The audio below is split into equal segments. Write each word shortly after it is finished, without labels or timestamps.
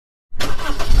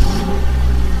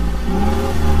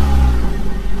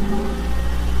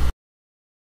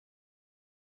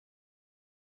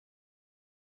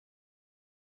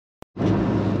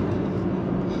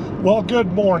Well,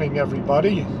 good morning,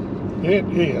 everybody. It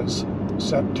is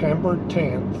September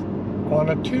 10th on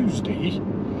a Tuesday.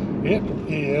 It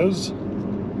is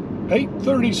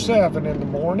 8:37 in the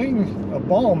morning, a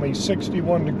balmy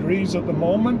 61 degrees at the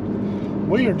moment.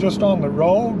 We are just on the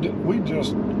road. We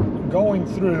just going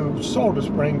through Soda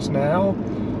Springs now.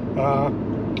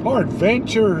 Our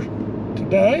adventure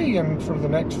today and for the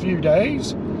next few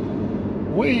days,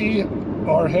 we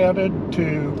are headed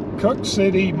to Cooke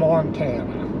City,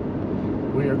 Montana.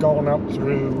 We are going up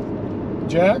through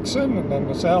Jackson and then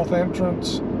the south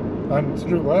entrance, and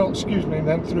through,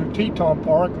 then through Teton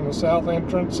Park and the south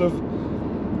entrance of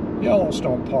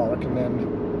Yellowstone Park, and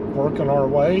then working our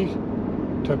way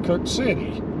to Cooke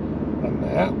City, and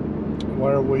that,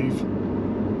 where we've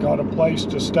got a place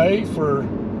to stay for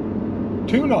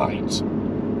 2 nights.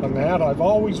 And that, I've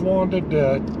always wanted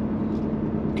to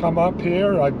come up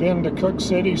here. I've been to Cooke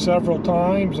City several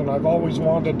times, and I've always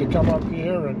wanted to come up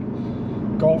here and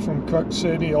go from Cooke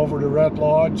City over to Red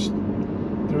Lodge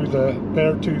through the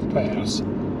Beartooth Pass.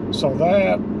 So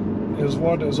that is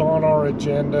what is on our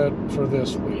agenda for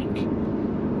this week.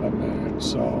 And that,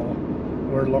 so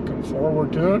we're looking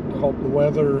forward to it. Hope the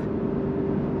weather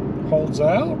holds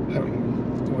out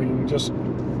and we can just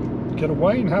get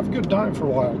away and have a good time for a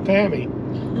while. Tammy,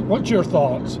 what's your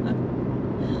thoughts?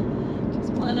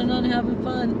 Just planning on having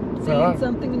fun, seeing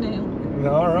something new.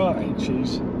 All right,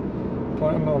 she's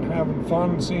planning on having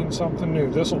fun, seeing something new.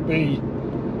 This will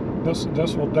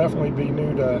definitely be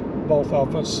new to both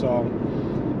of us. So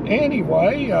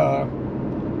anyway,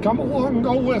 come along and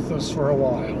go with us for a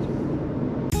while.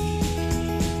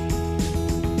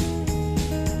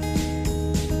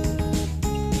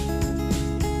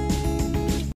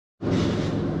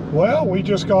 Well, we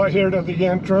just got here to the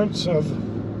entrance of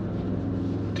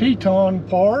Teton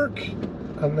Park,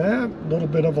 and that, little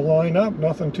bit of a lineup,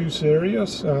 nothing too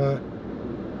serious.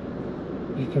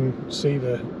 You can see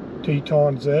the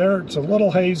Tetons there. It's a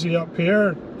little hazy up here.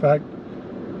 In fact,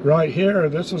 right here,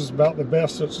 this is about the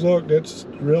best it's looked. It's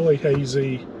really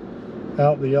hazy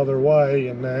out the other way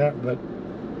and that, but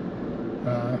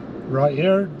right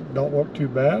here don't look too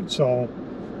bad. So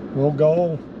we'll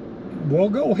go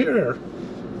here.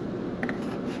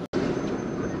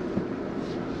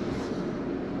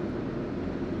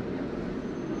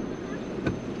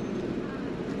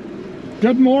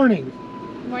 Good morning.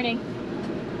 Good morning.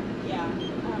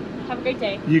 Have a great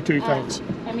day. You too, thanks.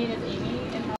 My name is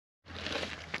Amy.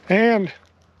 And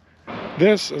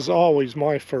this is always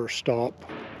my first stop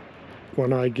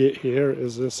when I get here,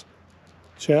 is this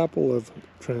Chapel of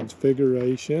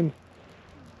Transfiguration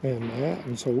and that.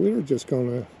 And so we're just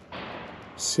gonna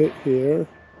sit here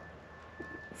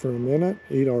for a minute,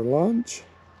 eat our lunch,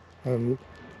 and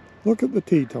look at the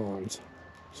Tetons.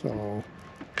 So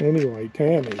anyway,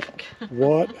 Tammy,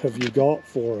 what have you got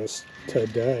for us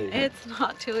today? It's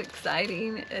not too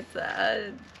exciting. It's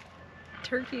a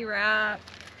turkey wrap.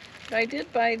 But I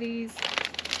did buy these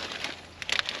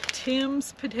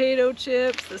Tim's potato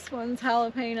chips. This one's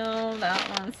jalapeno,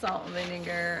 that one's salt and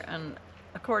vinegar, and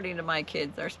according to my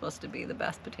kids, they're supposed to be the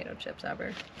best potato chips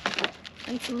ever.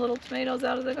 And some little tomatoes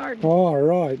out of the garden. All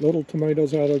right, little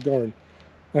tomatoes out of the garden.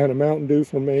 And a Mountain Dew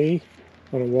for me,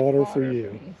 and a water for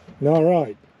you. All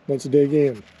right, let's dig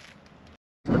in.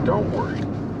 But don't worry,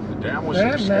 the dam was And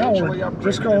now substantially we're upgraded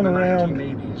just going in the around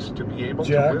 1980s to be able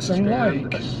Jackson to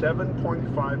withstand Lake. a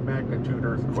 7.5 magnitude The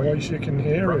earthquake. voice you can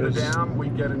hear From the is dam, we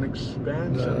get an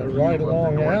expansive view right of the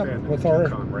along north out end with of the our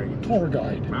Teton Range. tour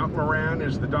guide. Mount Moran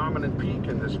is the dominant peak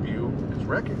in this view. It's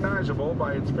recognizable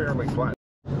by its fairly flat.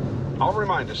 I'll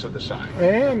remind us of the sign.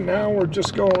 And now we're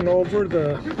just going over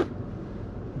the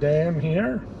dam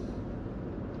here.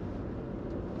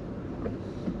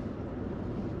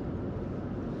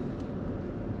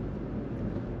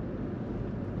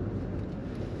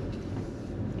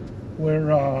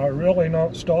 We're really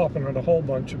not stopping at a whole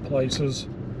bunch of places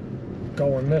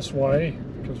going this way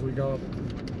because we got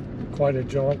quite a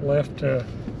jaunt left to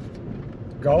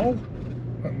go.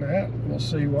 And that, we'll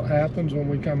see what happens when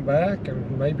we come back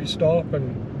and maybe stop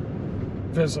and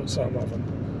visit some of them.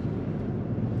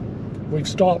 We've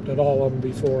stopped at all of them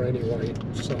before anyway,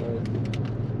 so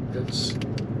it's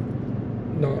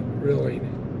not really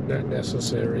that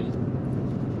necessary.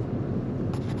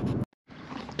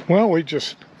 Well, we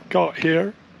just got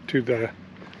here to the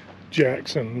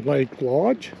Jackson Lake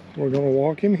Lodge. We're going to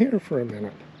walk in here for a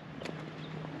minute.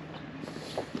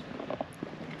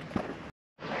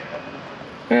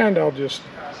 And I'll just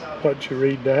let you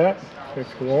read that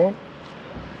if you want.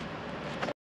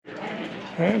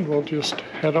 And we'll just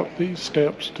head up these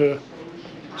steps to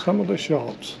some of the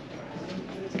shops.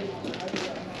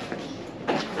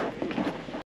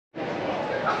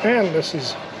 And this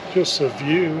is just a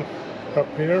view up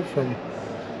here from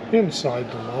inside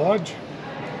the lodge.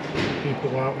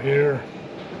 People out here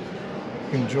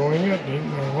enjoying it, eating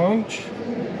their lunch.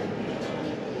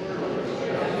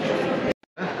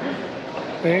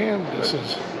 And this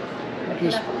is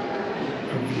just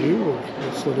a view of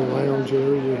this little lounge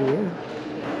area here.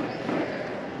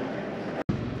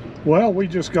 Well, we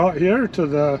just got here to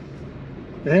the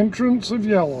entrance of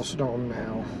Yellowstone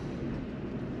now.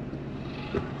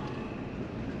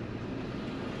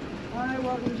 Hi,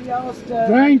 welcome to Yellowstone.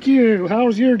 Thank you.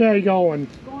 How's your day going?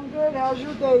 Going good. How's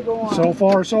your day going? So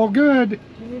far, so good.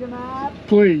 You need a map?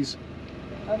 Please.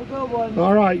 Have a good one.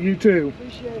 All right, you too.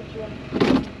 Appreciate you.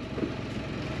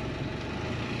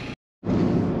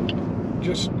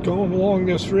 Just going along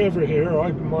this river here,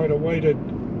 I might have waited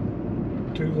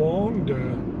too long to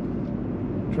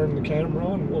turn the camera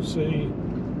on. We'll see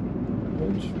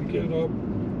once we get up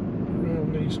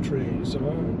around these trees.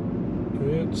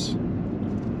 It's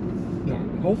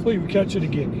done. Hopefully we catch it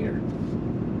again here.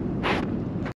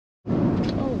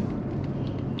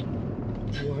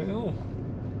 Well,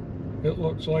 it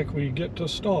looks like we get to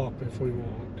stop if we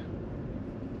want.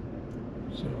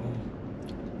 So,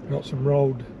 got some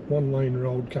road, one-lane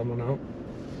road coming up.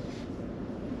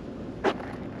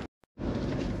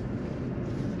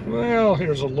 Well,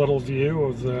 here's a little view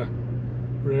of the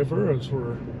river as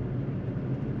we're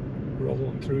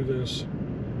rolling through this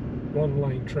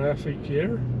one-lane traffic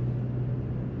here.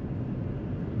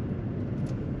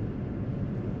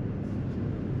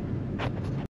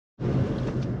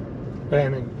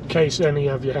 And in case any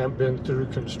of you haven't been through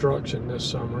construction this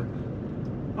summer,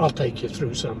 I'll take you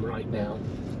through some right now.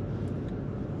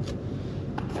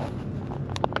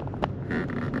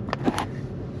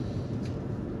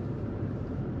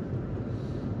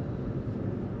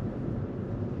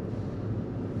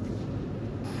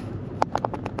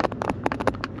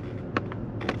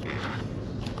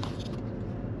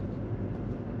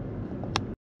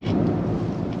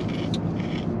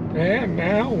 And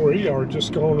now we are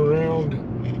just going around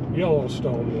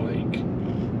Yellowstone Lake.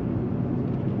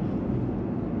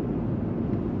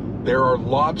 There are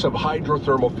lots of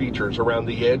hydrothermal features around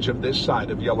the edge of this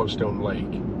side of Yellowstone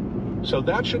Lake. So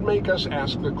that should make us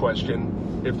ask the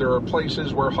question, if there are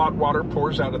places where hot water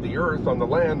pours out of the earth on the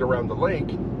land around the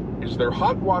lake, is there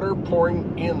hot water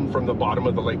pouring in from the bottom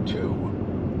of the lake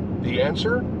too? The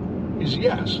answer is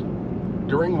yes.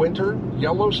 During winter,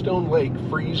 Yellowstone Lake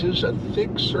freezes a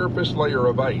thick surface layer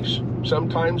of ice,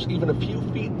 sometimes even a few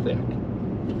feet thick.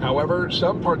 However,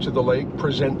 some parts of the lake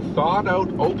present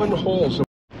thawed-out open holes.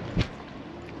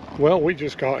 Well, we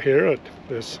just got here at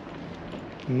this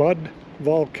mud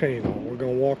volcano. We're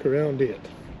going to walk around it.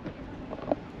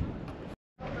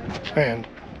 And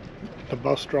the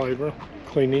bus driver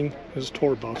cleaning his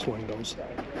tour bus windows.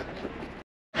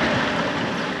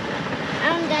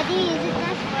 Daddy, is it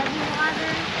that flooding water?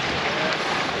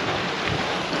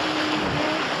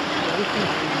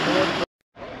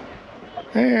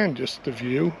 And just the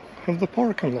view of the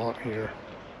parking lot here.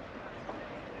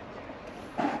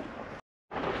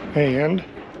 And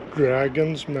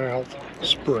Dragon's Mouth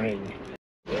Spring.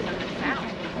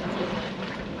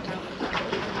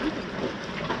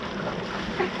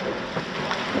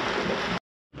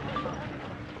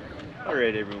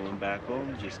 Alright, everyone back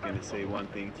home, just gonna say one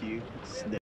thing to you.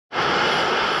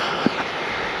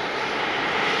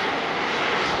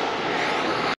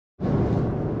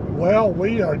 Well,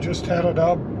 we are just headed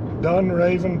up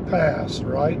Dunraven Pass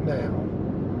right now.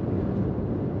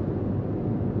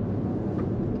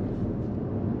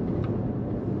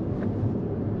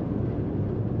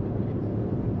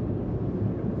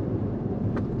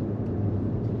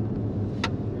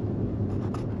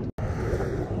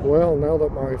 Well, now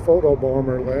that my photo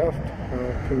bomber left,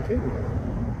 I'll continue.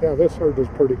 Yeah, this herd is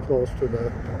pretty close to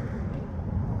the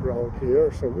road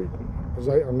here, so we was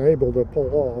unable to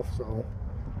pull off, so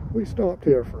we stopped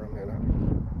here for a minute.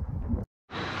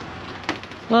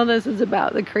 Well, this is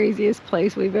about the craziest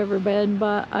place we've ever been,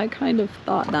 but I kind of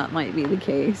thought that might be the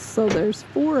case. So there's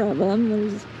 4 of them.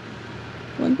 There's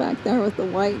one back there with the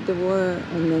white door,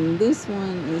 and then this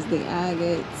one is the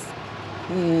agates,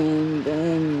 and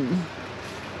then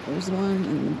there's one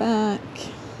in the back,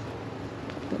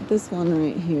 but this one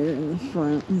right here in the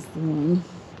front is the one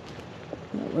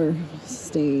that we're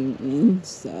staying in.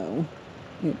 So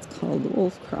it's called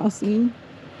Wolf Crossing,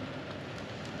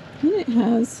 and it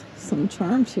has some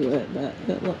charm to it, but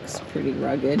it looks pretty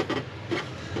rugged.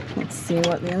 Let's see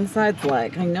what the inside's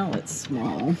like. I know it's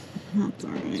small. That's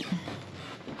alright.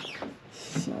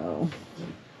 So,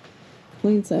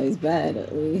 queen size bed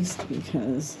at least,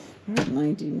 because Bert and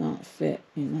I do not fit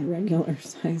in a regular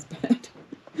size bed.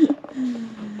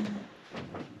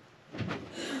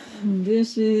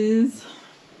 Dishes.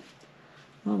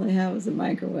 All they have is a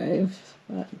microwave,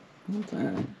 but that's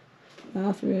alright.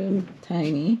 Bathroom,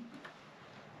 tiny.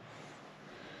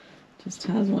 Just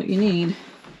has what you need.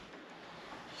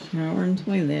 Shower and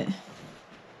toilet.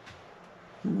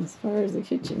 And as far as the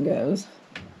kitchen goes,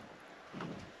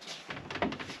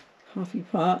 coffee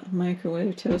pot,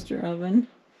 microwave, toaster oven,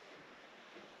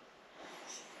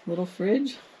 little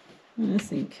fridge, and a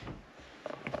sink.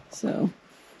 So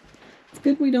it's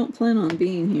good we don't plan on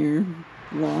being here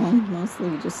long,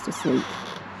 mostly just to sleep.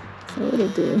 So it'll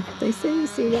do. They say you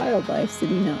see wildlife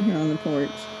sitting out here on the porch,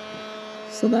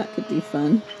 so that could be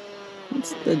fun.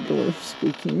 It's the door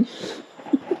squeaking.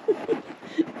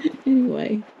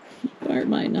 Anyway, Bart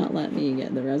might not let me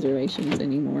get the reservations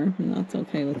anymore, and that's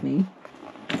okay with me.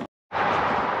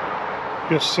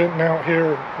 Just sitting out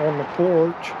here on the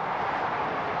porch,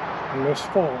 and this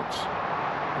falls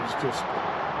is just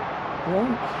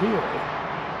right here.